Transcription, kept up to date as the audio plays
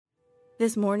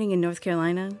This morning in North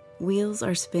Carolina, wheels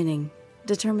are spinning.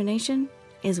 Determination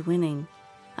is winning.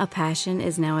 A passion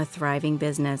is now a thriving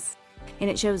business, and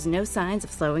it shows no signs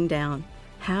of slowing down.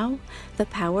 How? The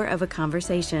power of a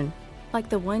conversation, like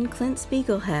the one Clint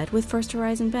Spiegel had with First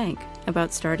Horizon Bank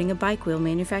about starting a bike wheel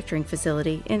manufacturing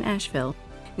facility in Asheville.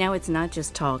 Now it's not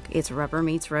just talk, it's rubber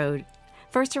meets road.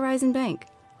 First Horizon Bank.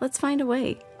 Let's find a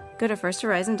way. Go to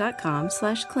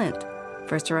firsthorizon.com/Clint.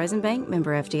 First Horizon Bank,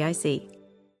 member FDIC.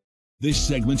 This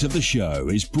segment of the show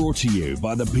is brought to you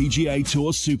by the PGA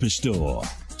Tour Superstore.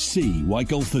 See why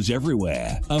golfers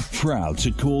everywhere are proud to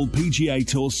call PGA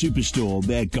Tour Superstore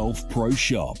their golf pro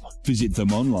shop. Visit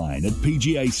them online at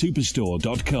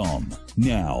pgasuperstore.com.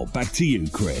 Now, back to you,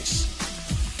 Chris.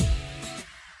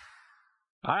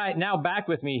 All right, now back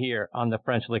with me here on the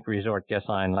French Lick Resort guest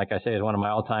line. Like I say, is one of my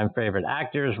all-time favorite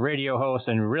actors, radio hosts,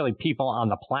 and really people on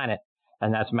the planet,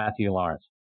 and that's Matthew Laurance.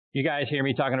 You guys hear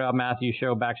me talking about Matthew's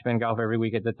show, Backspin Golf, every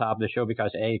week at the top of the show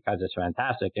because A, because it's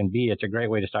fantastic, and B, it's a great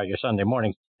way to start your Sunday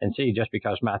mornings, and C, just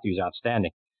because Matthew's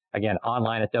outstanding. Again,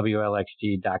 online at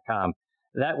WLXG.com.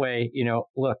 That way,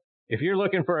 look, if you're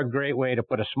looking for a great way to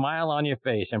put a smile on your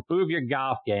face, improve your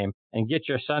golf game, and get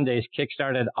your Sundays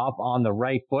kick-started off on the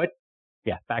right foot,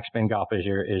 yeah, Backspin Golf is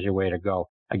your way to go.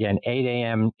 Again,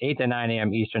 8 to 9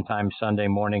 a.m. Eastern Time, Sunday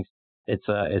mornings. It's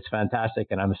fantastic,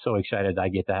 and I'm so excited I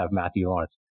get to have Matthew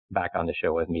Laurance back on the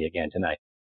show with me again tonight.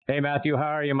 Hey, Matthew, how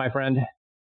are you, my friend?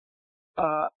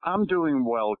 I'm doing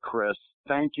well, Chris.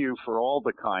 Thank you for all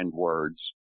the kind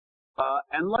words.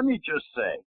 And let me just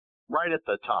say, right at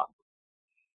the top,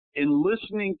 in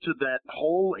listening to that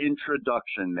whole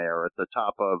introduction there at the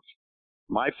top of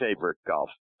my favorite golf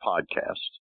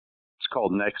podcast, it's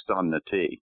called Next on the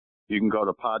Tee. You can go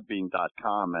to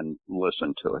podbean.com and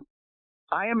listen to it.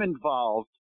 I am involved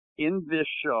in this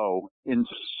show in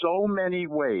so many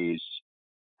ways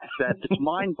that it's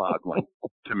mind-boggling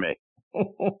to me.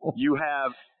 You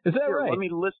have, is that right? Let me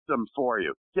list them for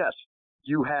you. Yes,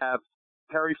 you have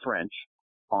Perry French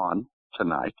on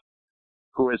tonight,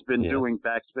 who has been doing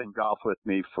Backspin Golf with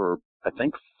me for, I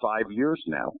think, 5 years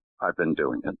now. I've been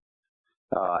doing it.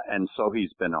 And so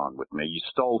he's been on with me. You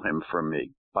stole him from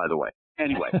me, by the way.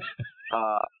 Anyway,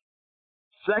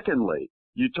 secondly,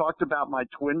 you talked about my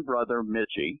twin brother,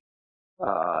 Mitchie,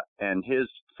 and his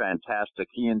fantastic,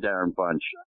 he and Darren Bunch,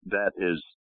 that is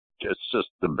just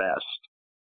the best.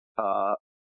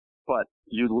 But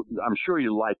I'm sure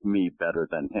you like me better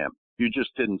than him. You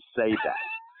just didn't say that.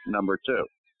 Number two.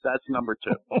 That's number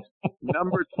two.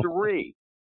 Number three,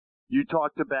 you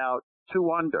talked about 2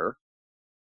 under.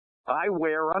 I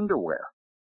wear underwear.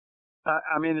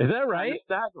 I mean, is that right? It's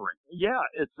staggering. Yeah,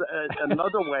 it's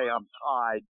another way I'm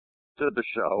tied to the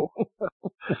show.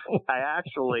 I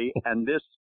actually, and this,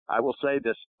 I will say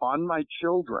this on my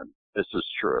children, this is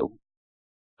true.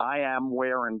 I am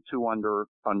wearing 2 under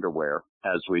underwear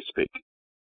as we speak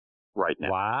right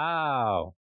now.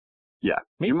 Wow. Yeah.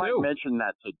 Me you too. might mention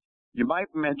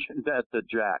that to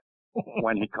Jack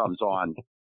when he comes on,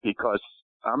 because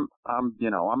I'm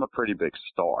a pretty big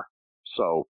star.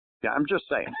 So yeah, I'm just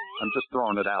saying, I'm just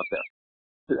throwing it out there.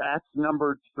 That's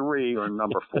number 3 or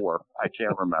number 4. I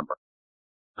can't remember.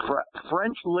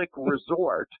 French Lick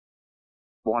Resort,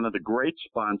 one of the great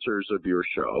sponsors of your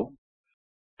show,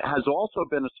 has also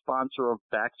been a sponsor of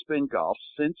Backspin Golf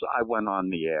since I went on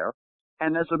the air.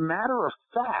 And as a matter of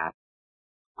fact,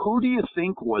 who do you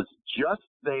think was just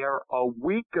there a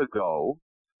week ago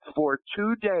for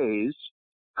 2 days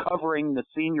covering the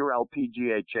Senior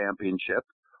LPGA Championship,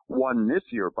 won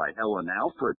this year by Helen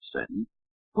Alfredson?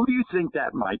 Who do you think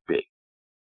that might be?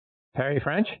 Perry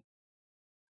French?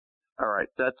 All right,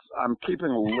 I'm keeping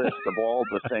a list of all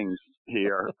the things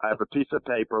here. I have a piece of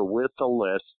paper with a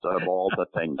list of all the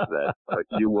things that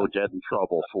you will get in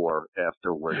trouble for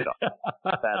after we're done.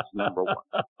 That's number 1.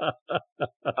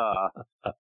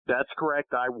 That's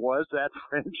correct. I was at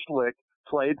French Lick,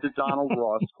 played the Donald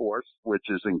Ross course, which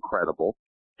is incredible.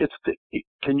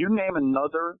 Can you name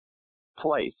another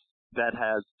place that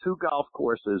has 2 golf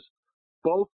courses,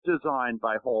 both designed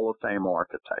by Hall of Fame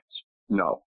architects?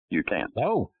 No, you can't.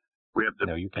 No. We have the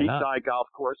Pete Dye Golf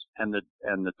Course and the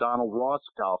Donald Ross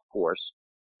Golf Course,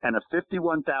 and a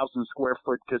 51,000 square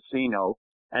foot casino,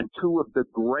 and 2 of the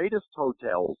greatest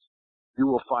hotels you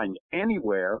will find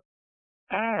anywhere,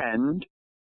 and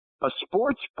a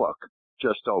sports book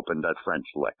just opened at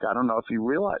French Lick. I don't know if you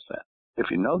realize that,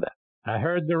 if you know that. I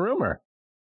heard the rumor.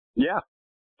 Yeah,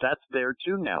 that's there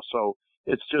too now. So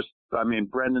it's just,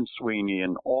 Brendan Sweeney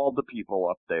and all the people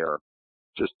up there,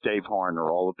 just Dave Harner,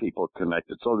 all the people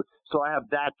connected. So I have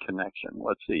that connection.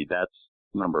 Let's see, that's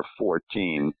number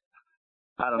 14.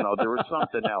 I don't know. There was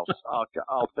something else.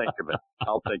 I'll think of it.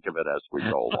 I'll think of it as we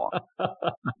go along. The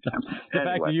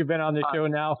fact that you've been on the show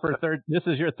now for this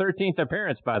is your 13th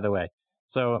appearance, by the way.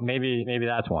 So maybe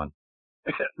that's one.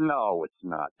 No, it's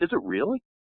not. Is it really?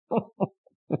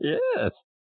 Yes.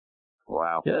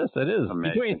 Wow. Yes, it is.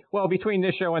 Amazing. Between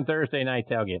this show and Thursday night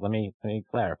tailgate. Let me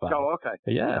clarify. Oh, okay.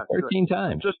 But yeah, 13 good.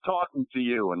 times. Just talking to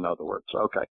you, in other words.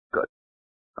 Okay, good.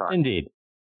 All right. Indeed.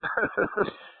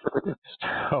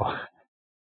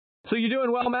 So you're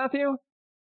doing well, Matthew?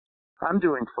 I'm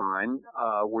doing fine.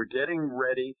 We're getting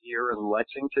ready here in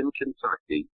Lexington,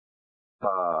 Kentucky.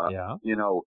 You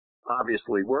know,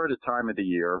 obviously we're at a time of the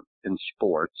year in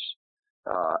sports,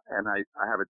 and I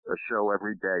have a show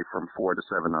every day from 4 to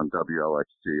 7 on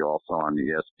WLXG, also on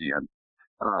ESPN.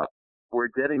 We're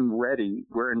getting ready.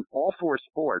 We're in all 4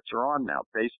 sports are on now: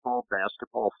 baseball,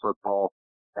 basketball, football,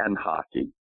 and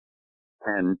hockey.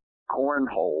 And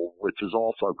cornhole, which is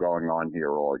also going on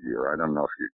here all year. I don't know if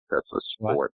that's a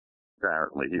sport,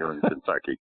 apparently, here in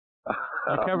Kentucky.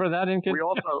 I cover that in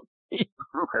Kentucky.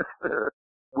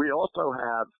 We also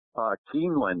have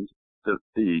Keeneland.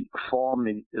 The fall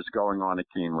meet is going on at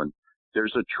Keeneland.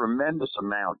 There's a tremendous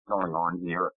amount going on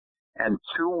here. And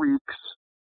 2 weeks,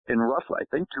 in roughly, I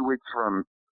think 2 weeks from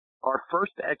our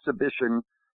first exhibition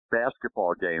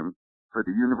basketball game for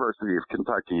the University of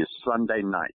Kentucky is Sunday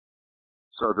night.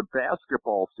 So the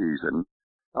basketball season,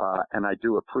 and I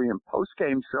do a pre and post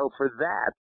game show for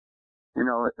that. You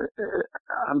know,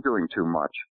 I'm doing too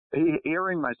much.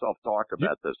 Hearing myself talk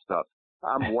about this stuff,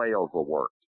 I'm way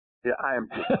overworked. Yeah, I am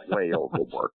way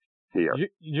overworked here.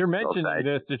 You're mentioning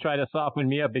this to try to soften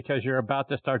me up because you're about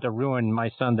to start to ruin my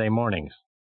Sunday mornings,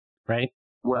 right?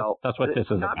 Well, that's what this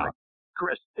is about.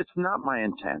 Chris, it's not my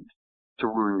intent to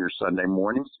ruin your Sunday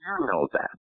mornings. You know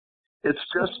that. It's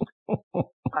just,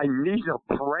 I need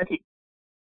a break.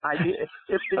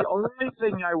 If the only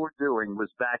thing I were doing was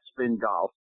Backspin Golf,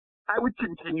 I would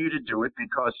continue to do it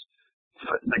because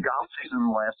the golf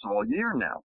season lasts all year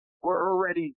now. We're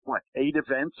already, 8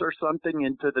 events or something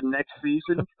into the next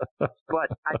season? But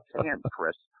I can't,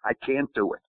 Chris. I can't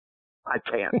do it. I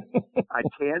can't. I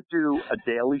can't do a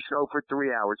daily show for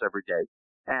 3 hours every day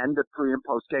and a pre- and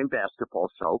post-game basketball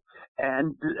show.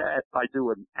 And I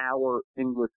do an hour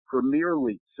English Premier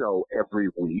League show every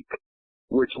week,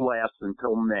 which lasts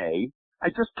until May. I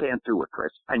just can't do it,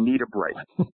 Chris. I need a break.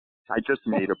 I just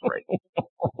need a break.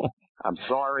 I'm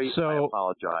sorry. I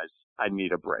apologize. I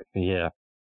need a break. Yeah.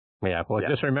 Well,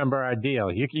 just remember our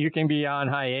deal. You can be on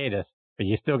hiatus, but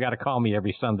you still got to call me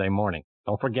every Sunday morning.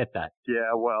 Don't forget that.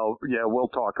 Yeah, we'll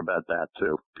talk about that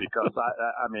too, because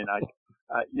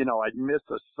I'd miss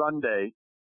a Sunday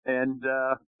and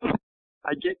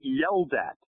I get yelled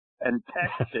at and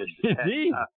texted.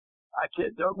 Indeed. I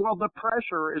can't. Well, the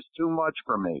pressure is too much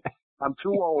for me. I'm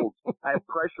too old. I have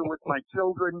pressure with my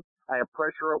children. I have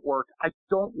pressure at work. I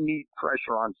don't need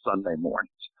pressure on Sunday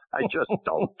mornings. I just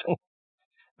don't.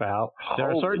 Well,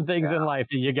 there are certain things in life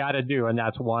that you got to do, and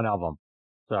that's one of them.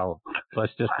 So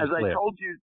let's just be clear. As I told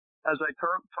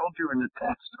you in the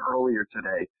text earlier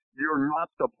today, you're not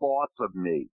the boss of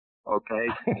me, okay?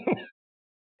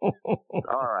 All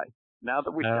right. Now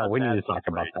that we need to talk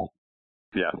about that.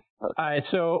 Yeah. All right.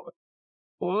 So,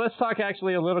 let's talk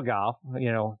actually a little golf.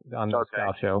 On this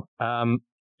golf show.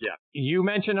 You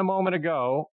mentioned a moment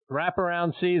ago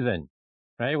wraparound season.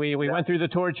 Right, we went through the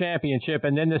Tour Championship,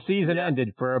 and then the season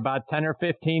ended for about 10 or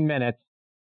 15 minutes,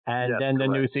 and then the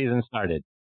new season started.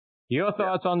 Your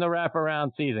thoughts on the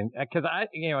wraparound season? Because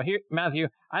Matthew,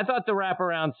 I thought the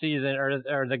wraparound season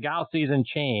or the golf season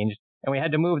changed, and we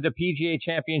had to move the PGA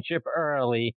Championship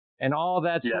early and all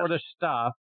that sort of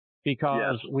stuff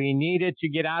because we needed to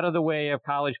get out of the way of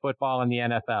college football and the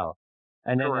NFL.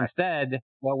 And then instead,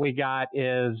 what we got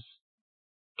is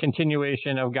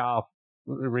continuation of golf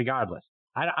regardless.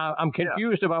 I'm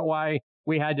confused about why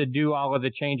we had to do all of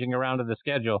the changing around of the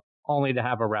schedule only to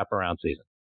have a wraparound season.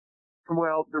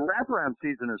 Well, the wraparound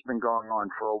season has been going on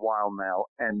for a while now,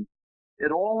 and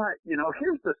it all,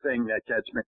 here's the thing that gets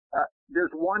me.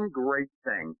 There's one great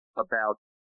thing about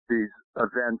these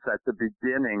events at the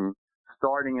beginning,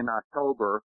 starting in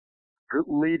October,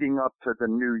 leading up to the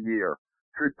new year.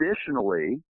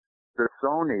 Traditionally, the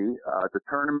Sony, the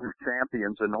Tournament of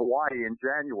Champions in Hawaii in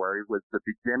January was the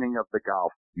beginning of the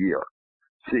golf year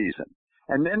season.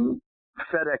 And then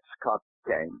FedEx Cup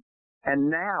came. And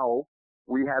now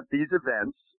we have these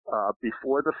events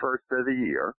before the first of the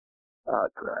year,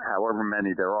 however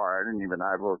many there are.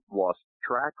 I've lost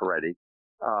track already.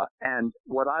 And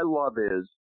what I love is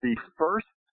the first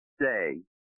day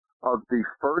of the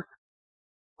first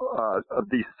of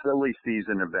these silly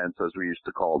season events, as we used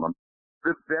to call them,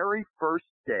 the very first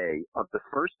day of the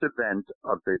first event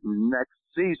of the next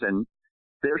season,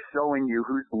 they're showing you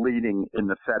who's leading in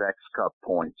the FedEx Cup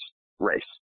points race.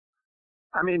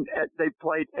 I mean, they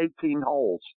played 18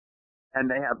 holes, and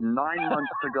they have 9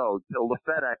 months to go till the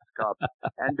FedEx Cup,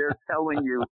 and they're telling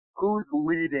you who's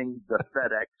leading the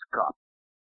FedEx Cup.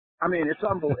 I mean,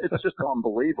 it's just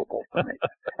unbelievable to me.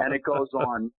 And it goes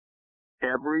on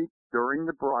during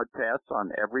the broadcast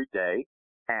on every day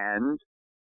and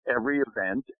every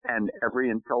event and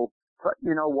but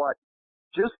you know what?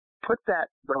 Just put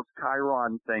those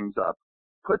Chiron things up.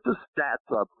 Put the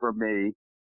stats up for me,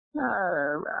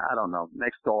 I don't know,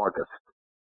 next August.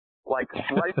 Like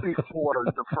right before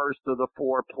the first of the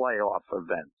 4 playoff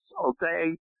events,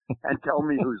 okay? And tell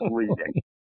me who's leading.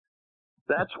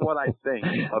 That's what I think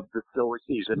of the silly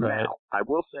season now. I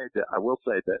will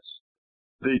say this.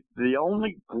 The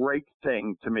only great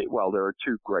thing to me, well, there are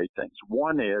 2 great things.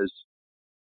 One is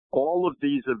all of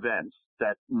these events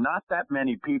that not that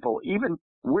many people, even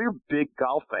we're big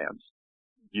golf fans,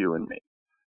 you and me.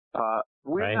 I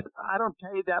don't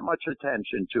pay that much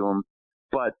attention to them,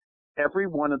 but every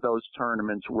one of those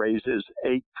tournaments raises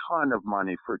a ton of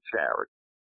money for charity.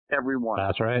 Every one.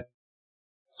 That's right.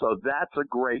 So that's a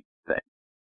great thing.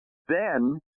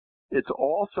 Then it's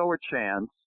also a chance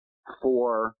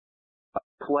for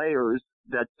players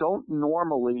that don't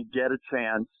normally get a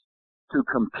chance to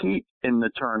compete in the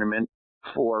tournament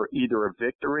for either a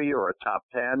victory or a top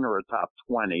 10 or a top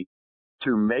 20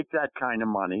 to make that kind of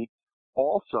money.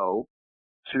 Also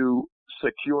to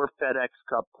secure FedEx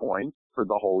Cup points for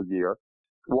the whole year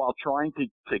while trying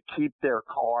to keep their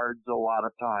cards a lot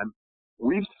of time.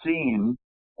 We've seen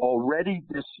already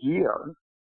this year,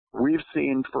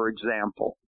 for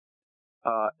example,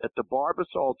 at the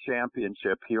Barbasol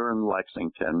Championship here in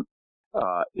Lexington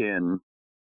in,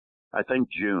 I think,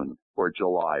 June or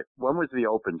July. When was the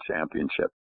Open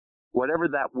Championship? Whatever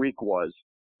that week was,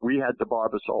 we had the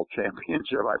Barbasol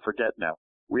Championship. I forget now.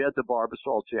 We had the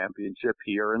Barbasol Championship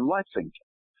here in Lexington.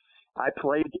 I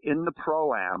played in the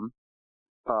Pro-Am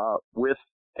with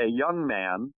a young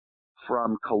man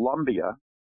from Columbia,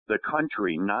 the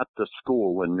country, not the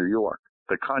school in New York,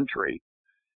 the country,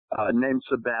 named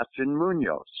Sebastian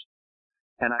Munoz.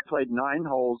 And I played 9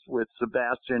 holes with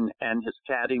Sebastian and his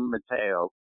caddy, Mateo,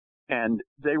 and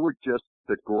they were just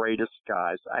the greatest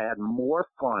guys. I had more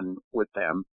fun with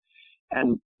them.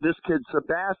 And this kid,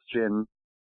 Sebastian,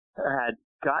 had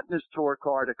gotten his tour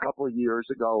card a couple of years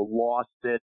ago, lost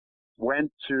it,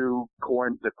 went to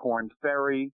the Corn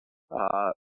Ferry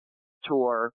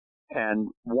tour and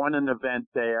won an event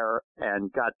there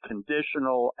and got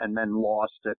conditional and then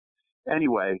lost it.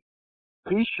 Anyway,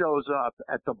 he shows up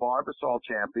at the Barbasol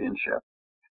Championship.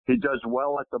 He does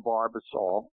well at the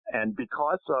Barbasol, and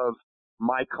because of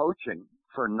my coaching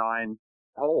for 9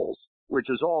 holes, which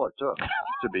is all it took,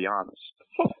 to be honest,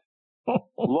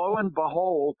 lo and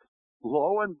behold,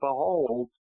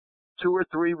 2 or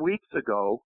 3 weeks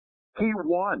ago, he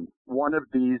won one of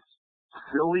these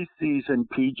silly season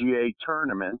PGA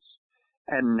tournaments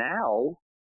and now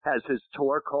has his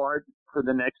tour card for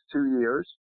the next 2 years.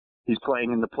 He's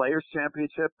playing in the Players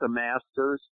Championship, the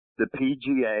Masters, the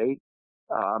PGA,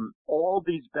 all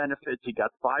these benefits. He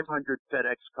got 500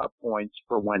 FedEx Cup points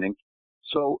for winning.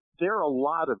 So there are a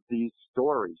lot of these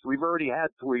stories. We've already had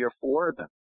 3 or 4 of them.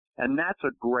 And that's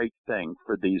a great thing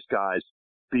for these guys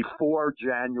before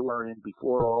January and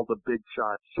before all the big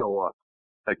shots show up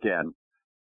again.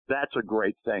 That's a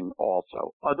great thing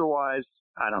also. Otherwise,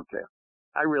 I don't care.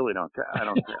 I really don't care. I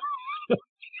don't care.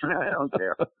 I don't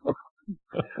care.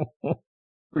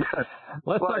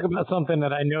 Let's talk about something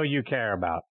that I know you care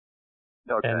about.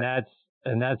 Okay.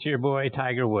 And that's your boy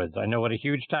Tiger Woods. I know what a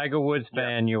huge Tiger Woods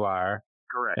fan you are.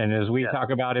 Correct. And as we talk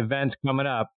about events coming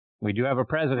up, we do have a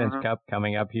President's Cup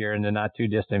coming up here in the not too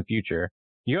distant future.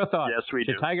 Your thoughts? Yes, we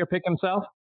do. Should Tiger pick himself?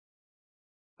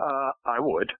 I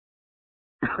would.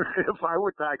 If I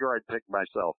were Tiger, I'd pick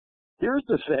myself. Here's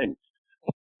the thing.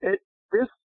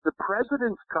 The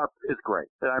President's Cup is great.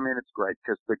 I mean, it's great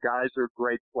because the guys are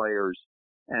great players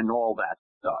and all that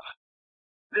stuff.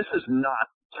 This is not,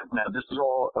 now this is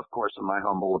all, of course, in my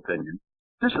humble opinion,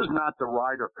 this is not the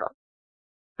Ryder Cup.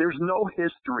 There's no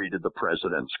history to the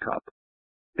President's Cup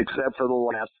except for the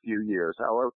last few years.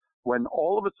 However, when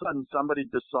all of a sudden somebody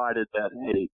decided that,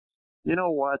 hey, you know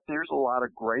what, there's a lot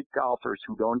of great golfers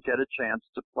who don't get a chance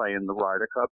to play in the Ryder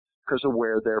Cup because of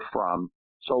where they're from.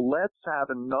 So let's have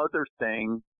another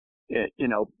thing, you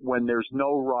know, when there's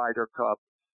no Ryder Cup.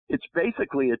 It's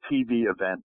basically a TV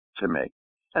event to me.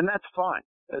 And that's fine.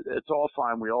 It's all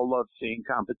fine. We all love seeing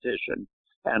competition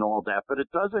and all that. But it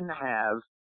doesn't have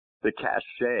the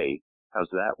cachet, how's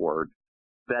that word,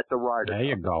 that the Ryder There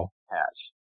you Cup go. has.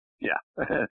 Yeah,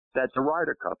 that the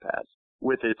Ryder Cup has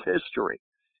with its history.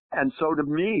 And so to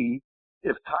me,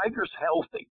 if Tiger's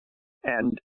healthy,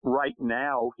 and right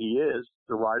now he is,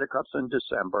 the Ryder Cup's in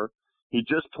December. He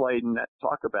just played in that,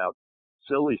 talk about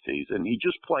silly season. He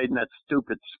just played in that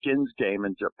stupid skins game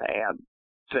in Japan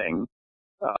thing.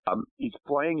 He's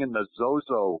playing in the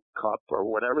Zozo Cup or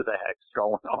whatever the heck's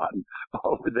going on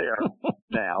over there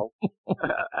now.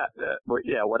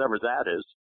 Yeah, whatever that is.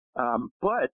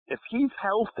 But if he's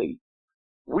healthy,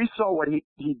 we saw what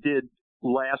he did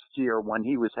last year when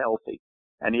he was healthy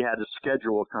and he had his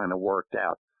schedule kind of worked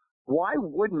out. Why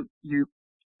wouldn't you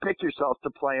pick yourself to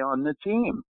play on the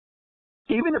team?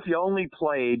 Even if you only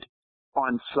played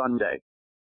on Sunday,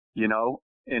 you know,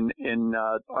 in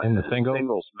the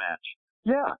singles match.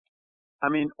 Yeah. I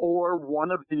mean, or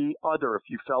one of the other, if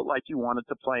you felt like you wanted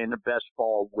to play in the best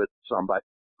ball with somebody.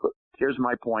 Here's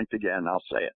my point again. I'll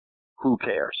say it. Who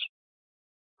cares?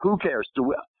 Who cares?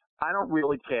 I don't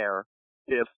really care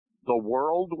if the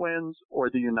world wins or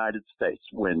the United States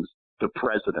wins the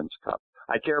President's Cup.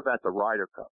 I care about the Ryder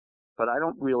Cup, but I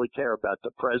don't really care about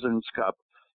the President's Cup.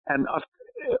 And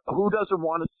who doesn't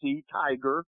want to see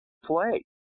Tiger play?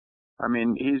 I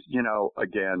mean, he's, you know,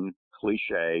 again,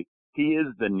 cliche. He is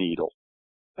the needle.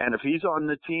 And if he's on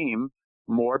the team,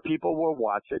 more people will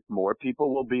watch it. More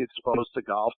people will be exposed to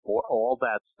golf, all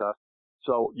that stuff.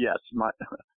 So, yes,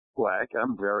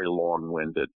 I'm very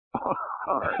long-winded.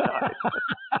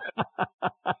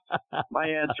 My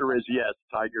answer is yes,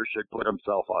 Tiger should put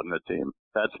himself on the team.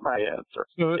 That's my answer.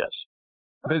 So, yes.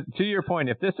 But to your point,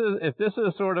 if this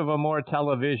is sort of a more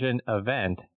television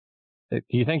event, do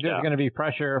you think there's going to be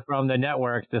pressure from the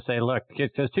networks to say, look,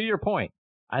 because to your point,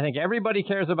 I think everybody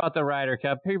cares about the Ryder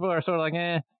Cup. People are sort of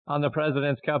like, on the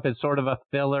President's Cup, it's sort of a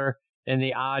filler in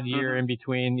the odd year in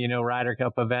between, you know, Ryder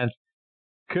Cup events.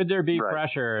 Could there be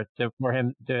pressure for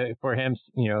him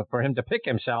to pick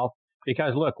himself?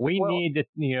 Because look, we need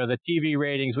the TV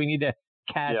ratings, we need the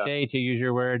cachet to use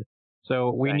your word.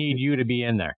 So we need you to be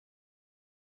in there.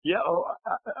 Yeah,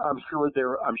 I'm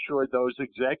sure those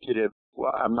executives.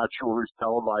 Well, I'm not sure who's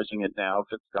televising it now. If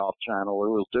it's Golf Channel,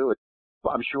 or will do it.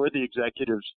 But I'm sure the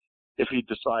executives, if he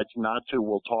decides not to,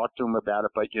 will talk to him about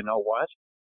it. But you know what?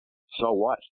 So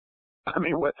what? I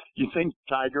mean, what you think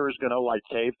Tiger is going to like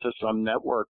cave to some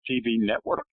TV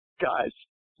network guys?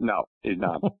 No, he's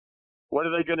not. What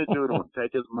are they going to do to him?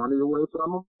 Take his money away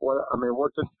from him?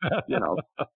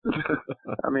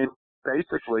 I mean,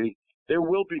 basically, there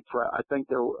will be I think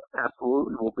there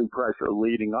absolutely will be pressure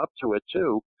leading up to it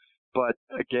too. But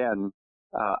again,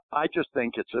 I just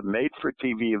think it's a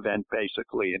made-for-TV event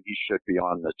basically, and he should be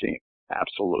on the team.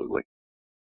 Absolutely.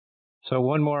 So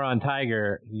one more on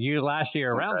Tiger. You last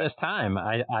year around this time,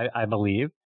 I believe,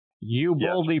 you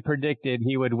boldly predicted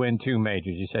he would win 2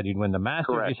 majors. You said he'd win the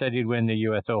Masters. Correct. You said he'd win the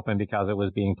U.S. Open because it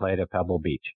was being played at Pebble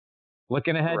Beach.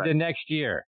 Looking ahead to next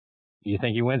year, do you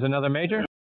think he wins another major?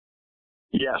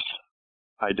 Yes,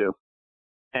 I do.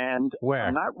 And where?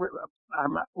 I'm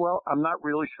not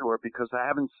really sure because I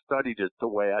haven't studied it the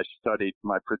way I studied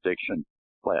my prediction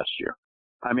last year.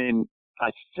 I mean, I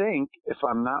think, if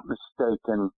I'm not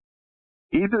mistaken,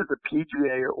 either the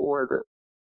PGA or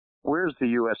where's the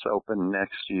U.S. Open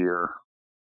next year?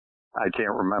 I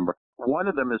can't remember. One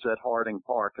of them is at Harding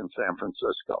Park in San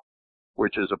Francisco,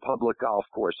 which is a public golf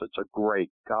course. It's a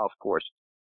great golf course.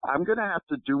 I'm going to have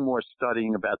to do more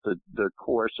studying about the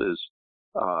courses,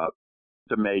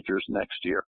 the majors next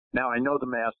year. Now, I know the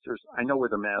Masters. I know where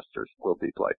the Masters will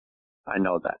be played. I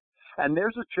know that. And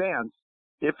there's a chance,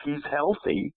 if he's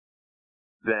healthy,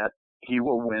 that he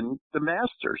will win the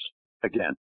Masters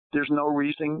again. There's no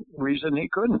reason he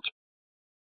couldn't.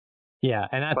 Yeah,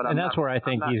 and that's where I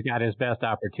think he's got his best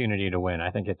opportunity to win. I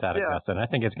think it's at Augusta, and I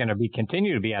think it's going to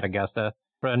continue to be at Augusta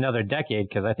for another decade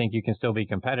because I think you can still be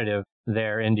competitive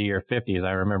there into your 50s.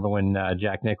 I remember when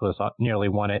Jack Nicklaus nearly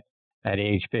won it at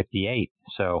age 58.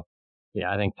 So,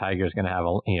 yeah, I think Tiger's going to have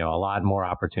a lot more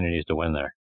opportunities to win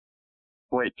there.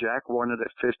 Wait, Jack won it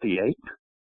at 58?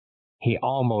 He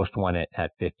almost won it at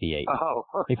 58. Oh,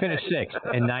 okay. He finished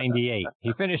 6th in 98.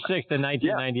 He finished 6th in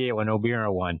 1998 when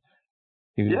O'Beirne won.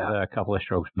 He was a couple of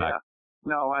strokes back.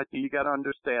 Yeah. No, you got to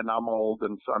understand I'm old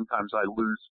and sometimes I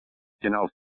lose,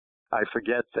 I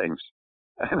forget things.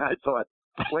 And I thought,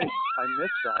 wait, I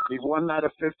missed that. He won that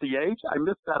at 58? I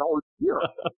missed that whole year.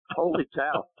 Holy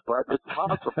cow. But it's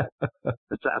possible.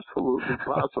 It's absolutely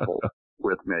possible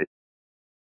with me.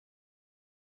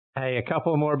 Hey, a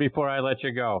couple more before I let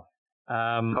you go.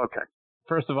 Okay.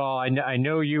 First of all, I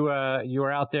know you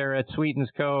were out there at Sweetens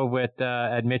Cove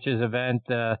at Mitch's event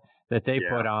that they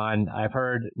put on. I've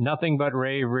heard nothing but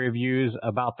rave reviews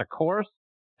about the course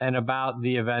and about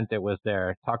the event that was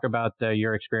there. Talk about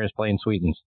your experience playing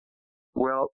Sweetens.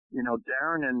 Well,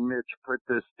 Darren and Mitch put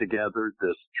this together,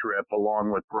 this trip,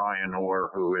 along with Brian Orr,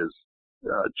 who is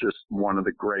just one of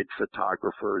the great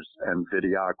photographers and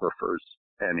videographers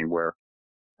anywhere.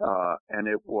 And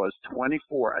it was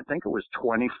 24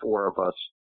 of us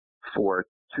for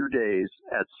 2 days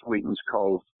at Sweetens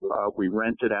Cove. We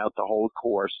rented out the whole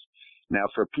course. Now,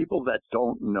 for people that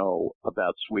don't know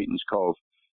about Sweetens Cove,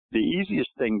 the easiest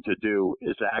thing to do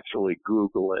is actually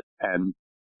Google it and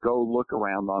go look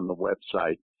around on the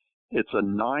website. It's a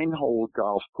 9-hole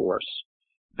golf course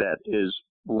that is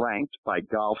ranked by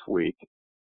Golf Week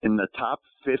in the top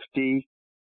 50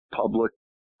 public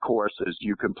courses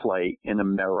you can play in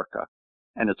America.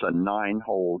 And it's a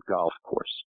 9-hole golf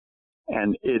course.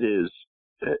 And it is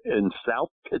in South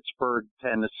Pittsburgh,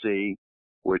 Tennessee,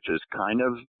 which is kind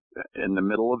of in the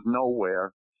middle of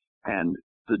nowhere. And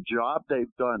the job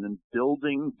they've done in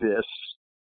building this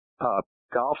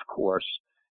golf course,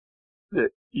 that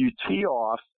you tee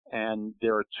off and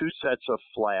there are 2 sets of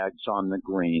flags on the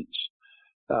greens.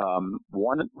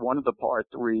 One of the par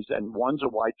 3s, and one's a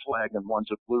white flag and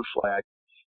one's a blue flag.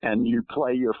 And you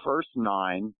play your first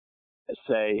 9,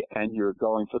 say, and you're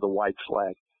going for the white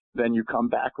flag. Then you come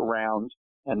back around,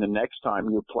 and the next time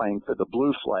you're playing for the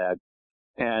blue flag.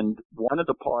 And one of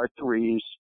the par 3s,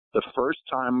 the first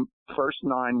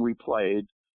 9 we played,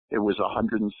 it was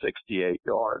 168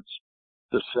 yards.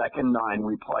 The second 9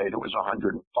 we played, it was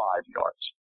 105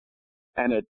 yards.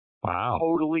 And it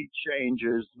totally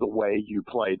changes the way you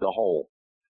play the hole.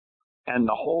 And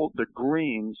the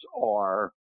greens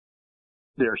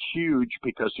they're huge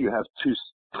because you have 2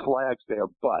 flags there.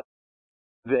 But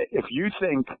if you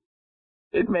think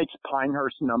it makes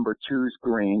Pinehurst number 2's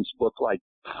greens look like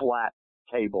flat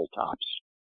tabletops.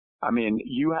 I mean,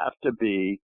 you have to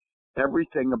be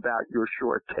everything about your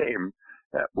short game,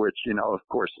 which, of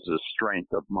course, is a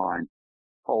strength of mine.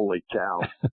 Holy cow.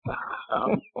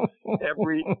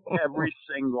 Every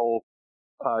single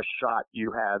shot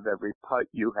you have, every putt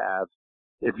you have,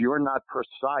 if you're not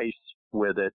precise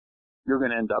with it, you're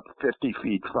going to end up 50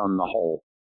 feet from the hole.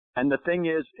 And the thing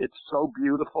is, it's so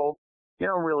beautiful, you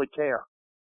don't really care.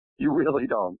 You really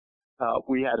don't.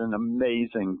 We had an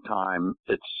amazing time.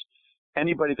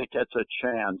 Anybody that gets a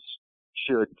chance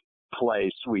should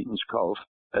play Sweetens Cove.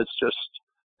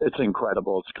 It's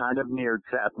incredible. It's kind of near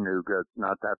Chattanooga. It's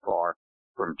not that far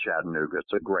from Chattanooga.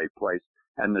 It's a great place.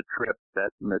 And the trip that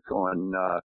Mitchell and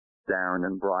Darren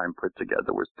and Brian put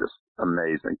together was just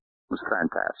amazing. It was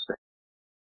fantastic.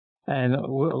 And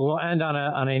we'll end on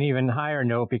an even higher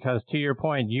note, because to your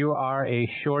point, you are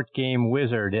a short game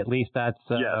wizard. At least that's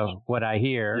what I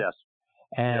hear. Yes.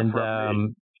 And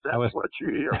that's what you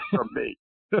hear from me.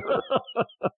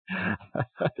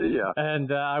 Yeah.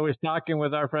 And I was talking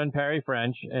with our friend Perry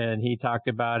French, and he talked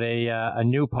about a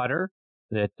new putter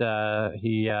that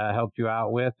he helped you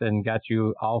out with and got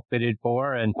you all fitted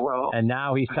for. And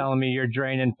now he's telling me you're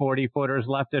draining 40-footers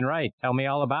left and right. Tell me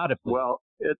all about it, please. Well,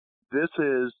 this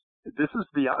is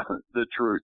the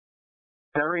truth.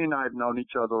 Perry and I have known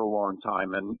each other a long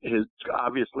time, and his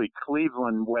obviously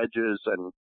Cleveland wedges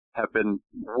and have been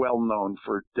well known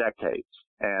for decades.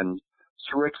 And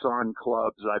Srixon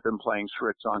clubs, I've been playing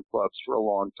Srixon clubs for a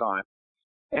long time.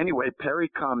 Anyway, Perry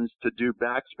comes to do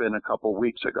backspin a couple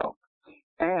weeks ago,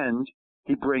 and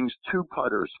he brings 2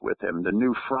 putters with him, the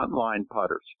new Frontline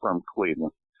putters from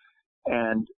Cleveland.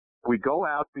 And we go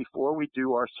out before we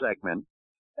do our segment,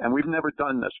 and we've never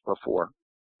done this before.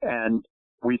 And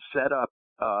we set up,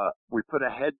 we put a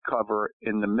head cover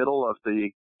in the middle of the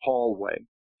hallway,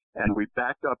 and we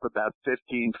backed up about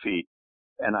 15 feet,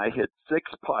 and I hit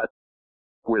 6 putts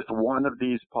with one of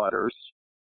these putters.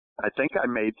 I think I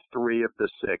made 3 of the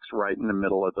 6 right in the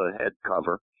middle of the head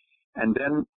cover. And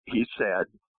then he said,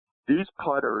 these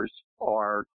putters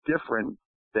are different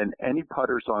than any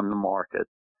putters on the market.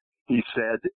 He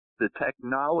said, the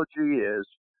technology is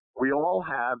we all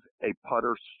have a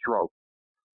putter stroke.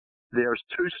 There's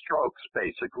 2 strokes,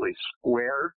 basically,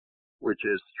 square, which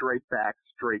is straight back,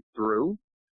 straight through,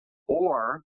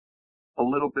 or a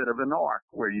little bit of an arc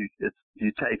where you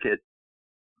take it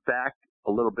back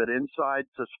a little bit inside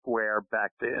to square,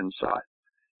 back to inside.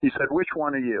 He said, which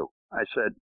one are you? I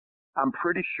said, I'm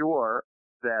pretty sure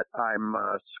that I'm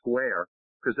square,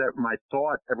 because my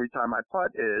thought every time I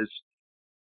putt is,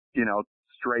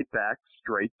 straight back,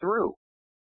 straight through.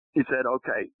 He said,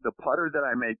 okay, the putter that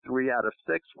I made 3 out of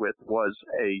 6 with was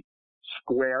a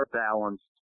square balanced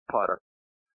putter.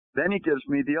 Then he gives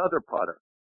me the other putter,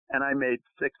 and I made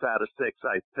 6 out of 6,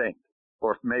 I think,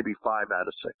 or maybe 5 out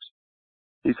of 6.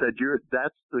 He said,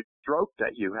 that's the stroke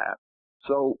that you have.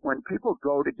 So when people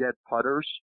go to get putters,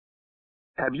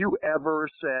 Have you ever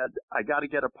said, I got to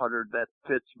get a putter that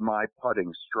fits my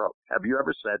putting stroke? Have you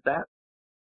ever said that?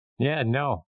 Yeah,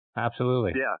 no,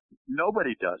 absolutely. Yeah,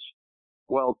 nobody does.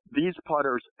 Well, these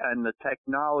putters and the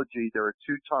technology, there are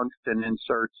 2 tungsten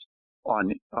inserts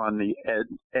on the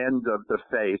end of the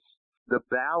face. The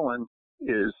balance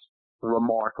is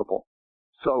remarkable.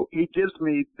 So he gives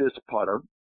me this putter,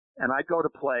 and I go to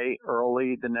play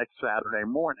early the next Saturday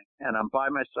morning, and I'm by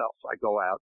myself. I go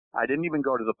out. I didn't even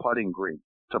go to the putting green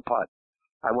to putt.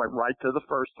 I went right to the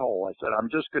first hole. I said, I'm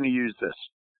just going to use this.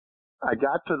 I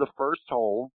got to the first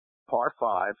hole, par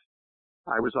 5.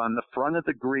 I was on the front of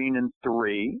the green in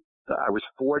 3. I was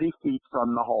 40 feet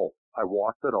from the hole. I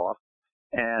walked it off,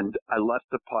 and I left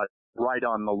the putt right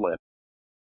on the lip,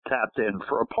 tapped in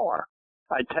for a par.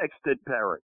 I texted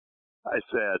Perry. I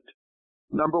said,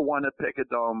 number 1 at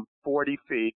Picadome, 40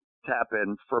 feet, tap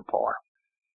in for par.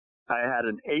 I had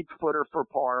an 8-footer for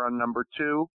par on number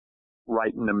 2,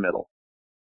 right in the middle.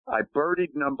 I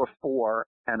birdied number 4,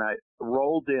 and I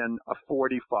rolled in a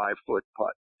 45-foot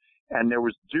putt. And there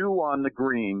was dew on the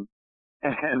green,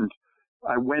 and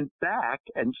I went back,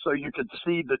 and so you could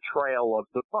see the trail of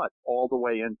the putt all the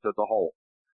way into the hole.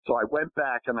 So I went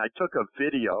back, and I took a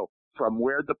video from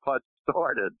where the putt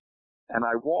started, and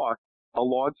I walked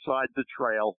alongside the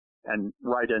trail and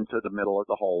right into the middle of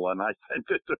the hole, and I sent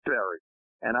it to Perry.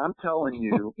 And I'm telling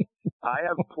you, I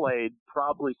have played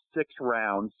probably 6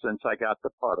 rounds since I got the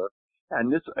putter,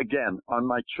 and this, again, on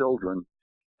my children.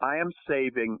 I am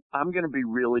saving, I'm going to be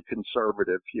really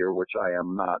conservative here, which I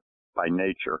am not by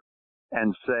nature,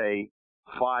 and say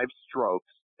 5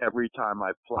 strokes every time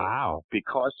I play. Wow.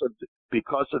 Because of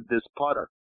this putter.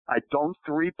 I don't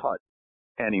 3-putt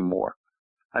anymore.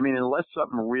 I mean, unless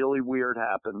something really weird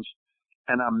happens,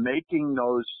 and I'm making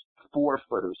those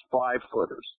 4-footers,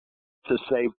 5-footers to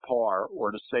save par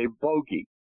or to save bogey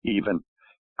even.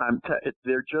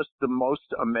 They're just the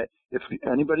most amazing. If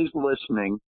anybody's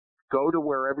listening, go to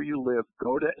wherever you live.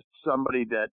 Go to somebody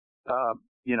that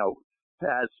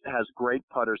has great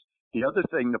putters. The other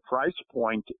thing, the price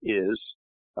point is,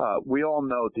 we all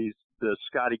know the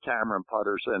Scotty Cameron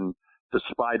putters and the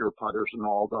Spider putters and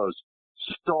all those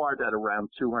start at around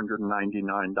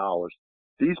 $299.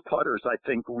 These putters, I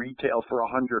think, retail for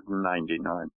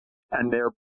 $199, and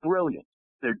they're brilliant.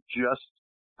 They're just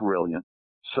brilliant.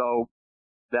 So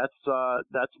that's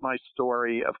my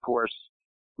story. Of course,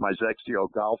 my Zexio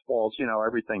golf balls,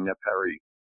 everything that Perry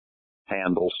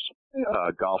handles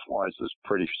golf-wise is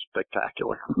pretty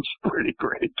spectacular. It's pretty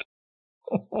great.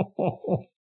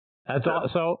 That's all.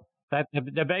 So that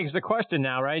begs the question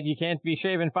now, right? You can't be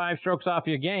shaving 5 strokes off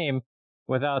your game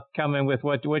without coming with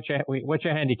what's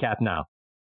your handicap now?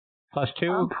 +2,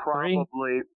 I'm 3?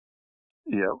 Probably,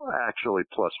 actually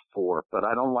 +4, but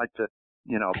I don't like to,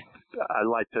 I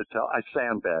like to I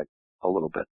sandbag a little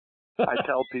bit. I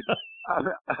tell people,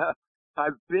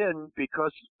 I've been,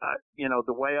 because,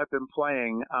 the way I've been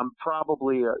playing, I'm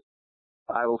probably,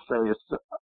 I will say,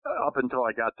 up until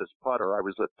I got this putter, I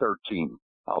was at 13,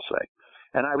 I'll say.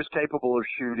 And I was capable of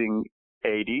shooting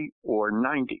 80 or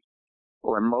 90,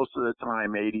 or most of the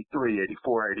time 83,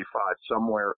 84, 85,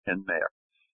 somewhere in there.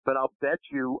 But I'll bet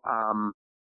you I'm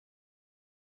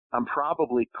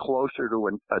probably closer to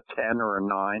a 10 or a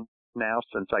 9 now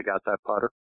since I got that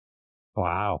putter.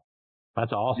 Wow.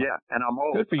 That's awesome. Yeah, and I'm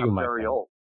old. Good for you, I'm my very friend. old.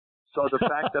 So the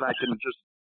fact that I can just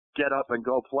get up and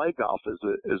go play golf is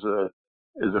a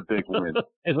big win.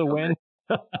 Is a win?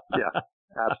 Yeah,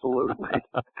 absolutely.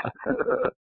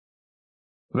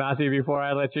 Matthew, before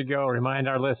I let you go, remind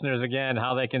our listeners again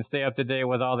how they can stay up to date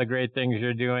with all the great things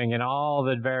you're doing and all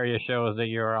the various shows that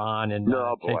you're on, and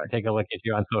take a look at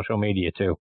you on social media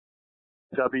too.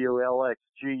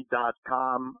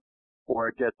 WLXG.com,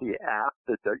 or get the app.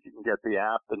 You can get the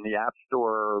app in the App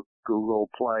Store, Google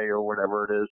Play, or whatever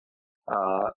it is.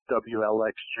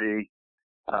 WLXG.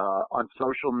 On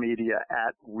social media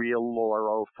at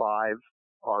RealLauro5,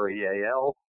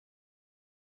 REAL.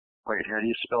 Wait, how do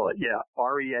you spell it? Yeah,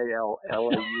 REALLAURO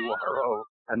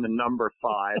and the number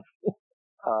 5.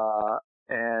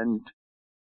 And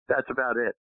that's about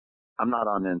it. I'm not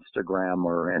on Instagram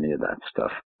or any of that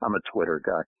stuff. I'm a Twitter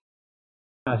guy.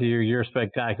 Matthew, you're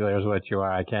spectacular is what you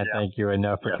are. I can't thank you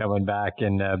enough for coming back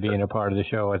and being a part of the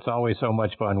show. It's always so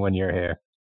much fun when you're here.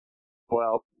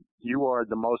 Well, you are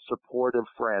the most supportive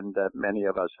friend that many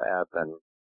of us have, and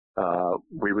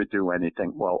we would do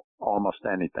anything, well, almost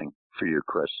anything for you,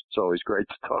 Chris. It's always great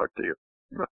to talk to you.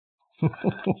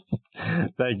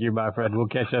 Thank you, my friend. We'll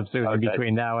catch up soon. Okay.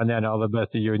 Between now and then, all the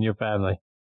best to you and your family.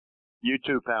 You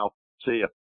too, pal. See you.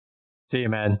 See you,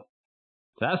 man.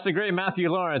 That's the great Matthew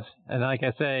Laurance. And like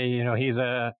I say, he's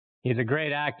a He's a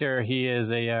great actor. He is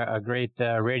a great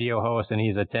radio host, and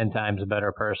he's a 10 times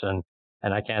better person.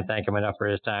 And I can't thank him enough for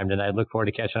his time tonight. I look forward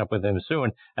to catching up with him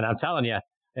soon. And I'm telling you,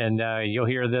 and you'll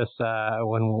hear this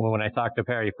when I talk to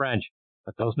Perry French,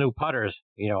 but those new putters,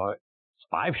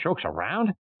 5 strokes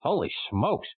around? Holy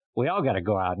smokes. We all got to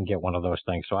go out and get one of those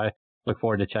things. So I look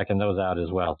forward to checking those out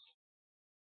as well.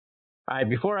 All right,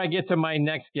 before I get to my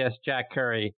next guest, Jack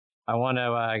Curry, I want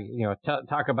to,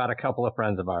 talk about a couple of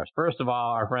friends of ours. First of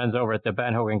all, our friends over at the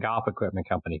Ben Hogan Golf Equipment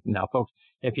Company. Now, folks,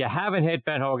 if you haven't hit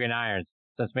Ben Hogan irons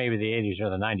since maybe the 80s or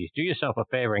the 90s, do yourself a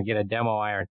favor and get a demo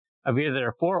iron of either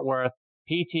their Fort Worth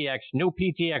PTX, new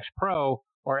PTX Pro,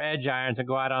 or Edge irons and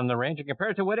go out on the range and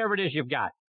compare it to whatever it is you've got.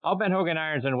 All Ben Hogan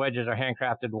irons and wedges are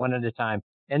handcrafted one at a time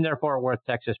in their Fort Worth,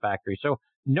 Texas factory. So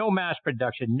no mass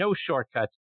production, no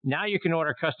shortcuts. Now you can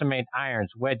order custom-made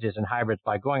irons, wedges, and hybrids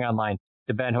by going online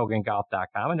to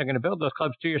benhogangolf.com, and they're going to build those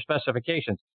clubs to your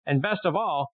specifications. And best of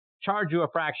all, charge you a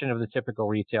fraction of the typical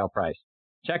retail price.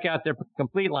 Check out their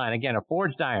complete line, again, of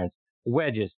forged irons,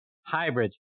 wedges,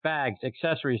 hybrids, bags,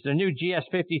 accessories, their new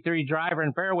GS53 driver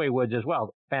and fairway woods as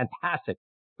well. Fantastic.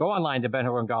 Go online to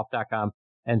benhogangolf.com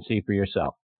and see for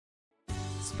yourself.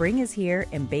 Spring is here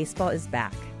and baseball is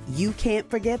back. You can't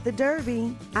forget the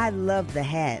Derby. I love the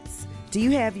hats. Do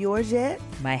you have yours yet?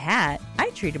 My hat?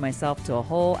 I treated myself to a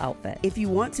whole outfit. If you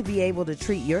want to be able to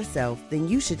treat yourself, then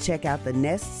you should check out the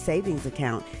Nest Savings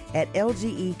Account at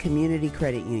LGE Community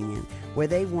Credit Union, where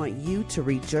they want you to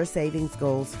reach your savings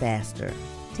goals faster.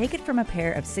 Take it from a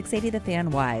pair of 680 The Fan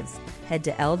wives. Head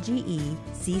to lgeccu.org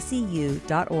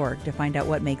to find out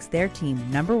what makes their team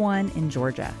 #1 in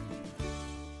Georgia.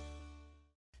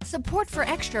 Support for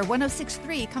Extra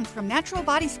 106.3 comes from Natural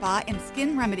Body Spa and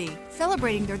Skin Remedy,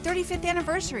 celebrating their 35th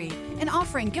anniversary and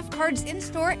offering gift cards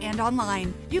in-store and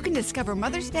online. You can discover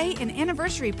Mother's Day and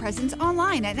anniversary presents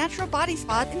online at Natural Body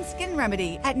Spa and Skin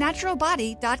Remedy at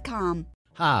naturalbody.com.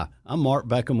 Hi, I'm Mark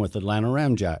Beckham with Atlanta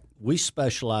Ramjack. We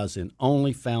specialize in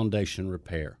only foundation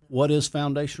repair. What is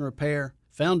foundation repair?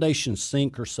 Foundations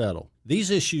sink or settle.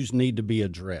 These issues need to be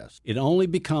addressed. It only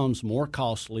becomes more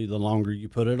costly the longer you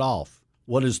put it off.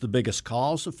 What is the biggest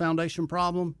cause of foundation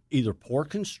problem? Either poor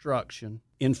construction,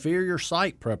 inferior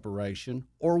site preparation,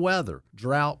 or weather.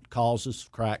 Drought causes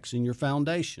cracks in your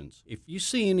foundations. If you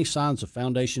see any signs of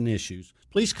foundation issues,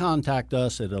 please contact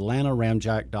us at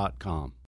atlantaramjack.com.